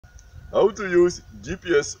how to use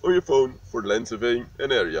GPS on your phone for land surveying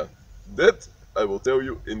an area. That I will tell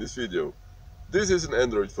you in this video. This is an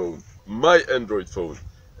Android phone, my Android phone,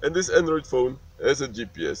 and this Android phone has a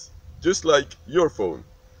GPS, just like your phone.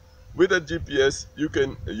 With that GPS you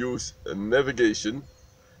can use a navigation,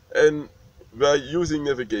 and by using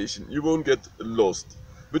navigation you won't get lost.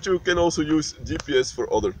 But you can also use GPS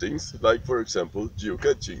for other things, like for example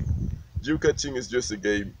geocaching. Geocaching is just a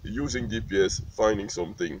game using GPS finding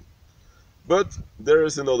something. But there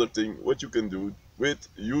is another thing what you can do with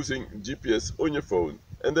using GPS on your phone,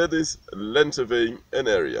 and that is land surveying an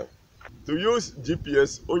area. To use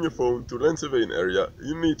GPS on your phone to land survey an area,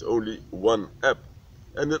 you need only one app,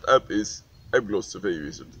 and that app is Apglos Survey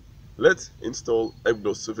Wizard. Let's install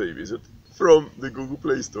Apglos Survey Wizard from the Google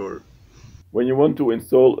Play Store. When you want to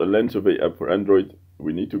install a land survey app for Android,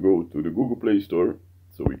 we need to go to the Google Play Store.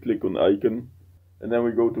 So we click on the icon, and then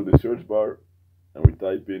we go to the search bar and we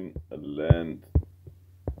type in a land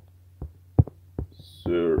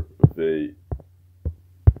survey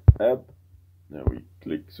app. Then we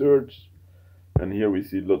click search, and here we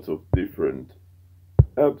see lots of different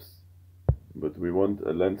apps, but we want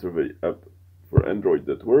a land survey app for Android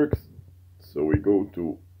that works. So we go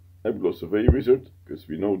to Apglos Survey Wizard, because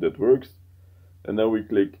we know that works, and then we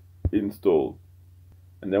click install,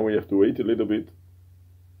 and then we have to wait a little bit,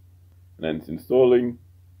 and then it's installing.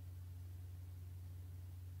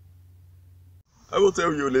 I will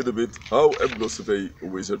tell you a little bit how Apglos Survey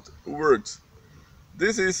Wizard works.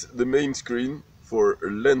 This is the main screen for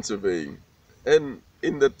land surveying, and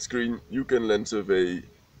in that screen you can land survey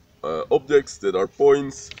objects that are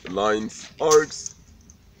points, lines, arcs,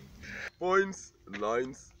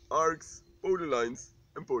 polylines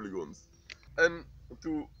and polygons. And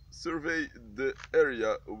to survey the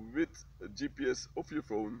area with GPS of your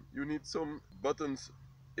phone, you need some buttons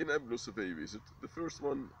in Apglos Survey Wizard. The first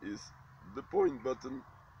one is the point button,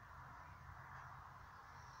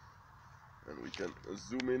 and we can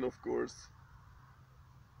zoom in, of course.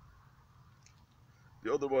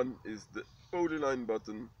 The other one is the polyline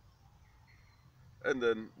button, and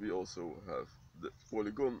then we also have the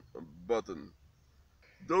polygon button.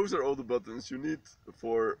 Those are all the buttons you need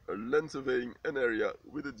for land surveying an area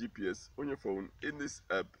with a GPS on your phone in this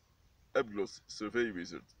app, Apglos Survey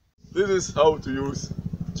Wizard. This is how to use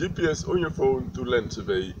GPS on your phone to land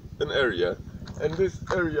survey an area, and this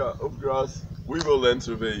area of grass we will land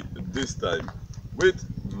survey this time with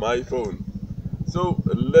my phone. So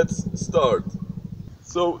let's start.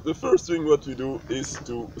 So the first thing what we do is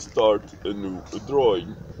to start a new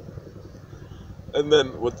drawing, and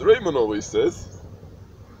then what Raymond always says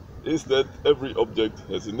is that every object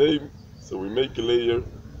has a name, so we make a layer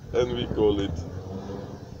and we call it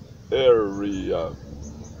area.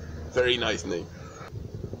 Very nice name.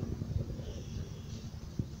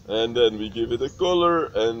 And then we give it a color,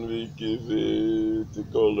 and we give it the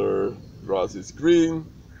color grass is green,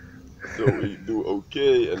 so we do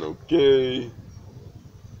OK and OK,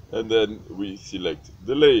 and then we select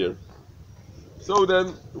the layer. So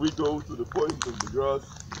then we go to the point of the grass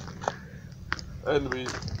and we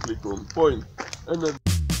click on point, and then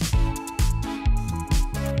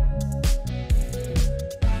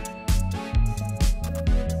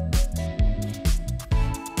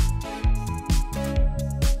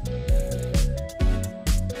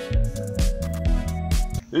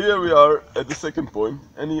here we are at the second point,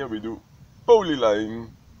 and here we do polyline,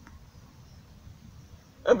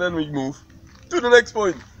 and then we move to the next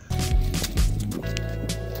point.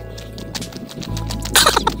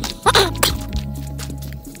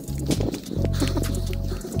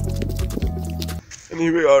 And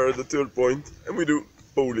here we are at the third point, and we do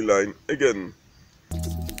polyline again.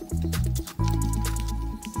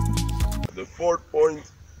 At the fourth point,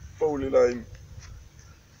 polyline.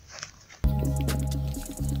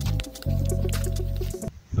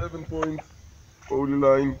 Seventh point,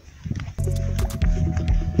 polyline.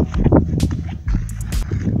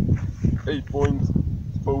 8 point,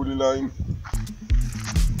 polyline.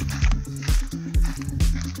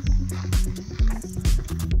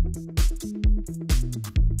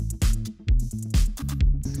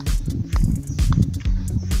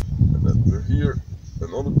 9 here,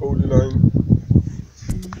 another polyline.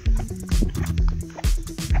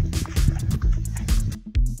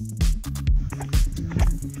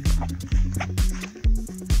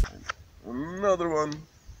 Another one.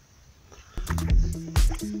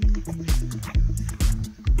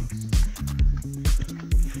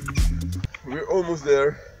 We're almost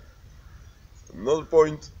there. Another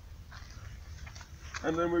point.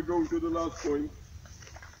 And then we're going to the last point.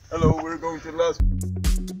 Hello, we're going to the last.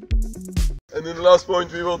 And in the last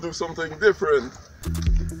point we will do something different.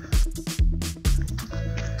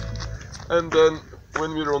 And then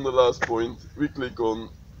when we're on the last point, we click on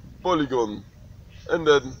polygon, and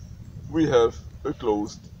then we have a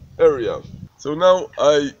closed area. So now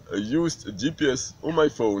I used a GPS on my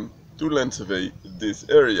phone to land survey this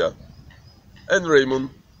area, and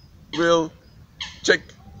Raymond will check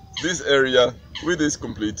this area with his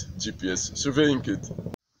complete GPS surveying kit.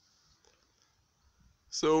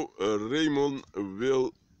 So Raymond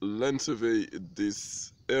will land survey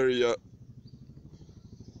this area,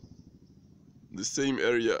 the same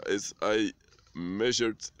area as I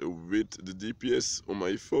measured with the GPS on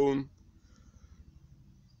my phone,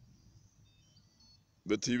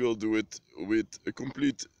 but he will do it with a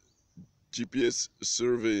complete GPS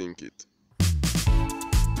surveying kit.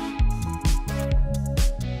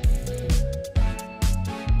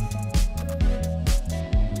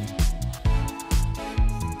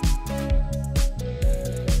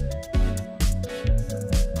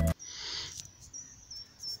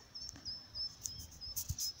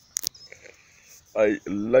 I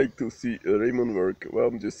like to see Raymond work while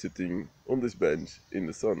I'm just sitting on this bench in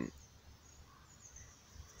the sun.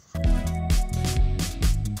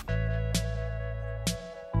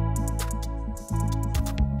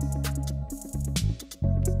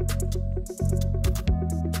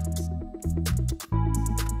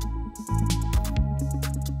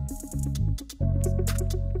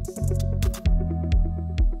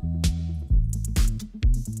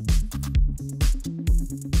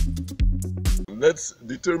 Let's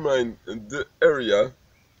determine the area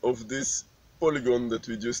of this polygon that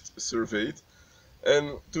we just surveyed,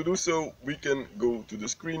 and to do so we can go to the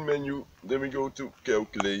screen menu, then we go to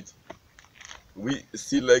calculate, we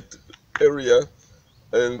select area,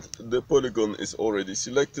 and the polygon is already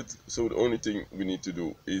selected, so the only thing we need to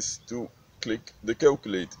do is to click the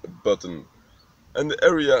calculate button. And the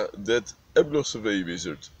area that Apglos Survey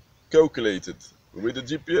Wizard calculated with the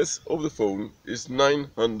GPS of the phone is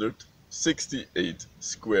 968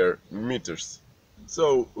 square meters.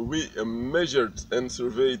 So we measured and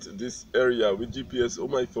surveyed this area with GPS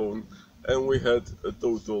on my phone, and we had a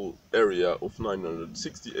total area of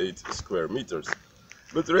 968 square meters.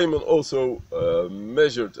 But Raymond also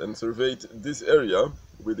measured and surveyed this area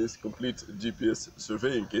with his complete GPS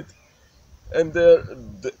surveying kit, and there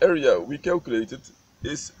the area we calculated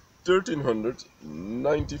is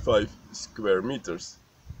 1395 square meters.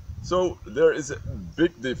 So there is a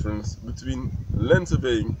big difference between land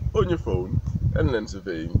surveying on your phone and land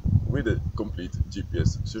surveying with a complete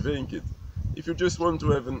GPS surveying kit. If you just want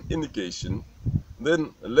to have an indication,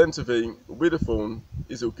 then land surveying with a phone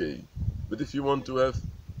is okay. But if you want to have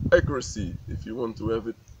accuracy, if you want to have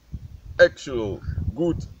it actual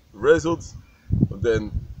good results,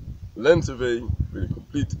 then land surveying with a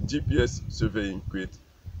complete GPS surveying kit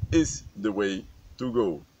is the way to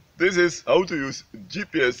go. This is how to use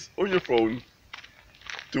GPS on your phone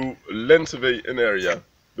to land survey an area.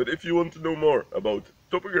 But if you want to know more about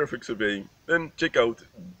topographic surveying, then check out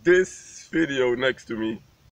this video next to me.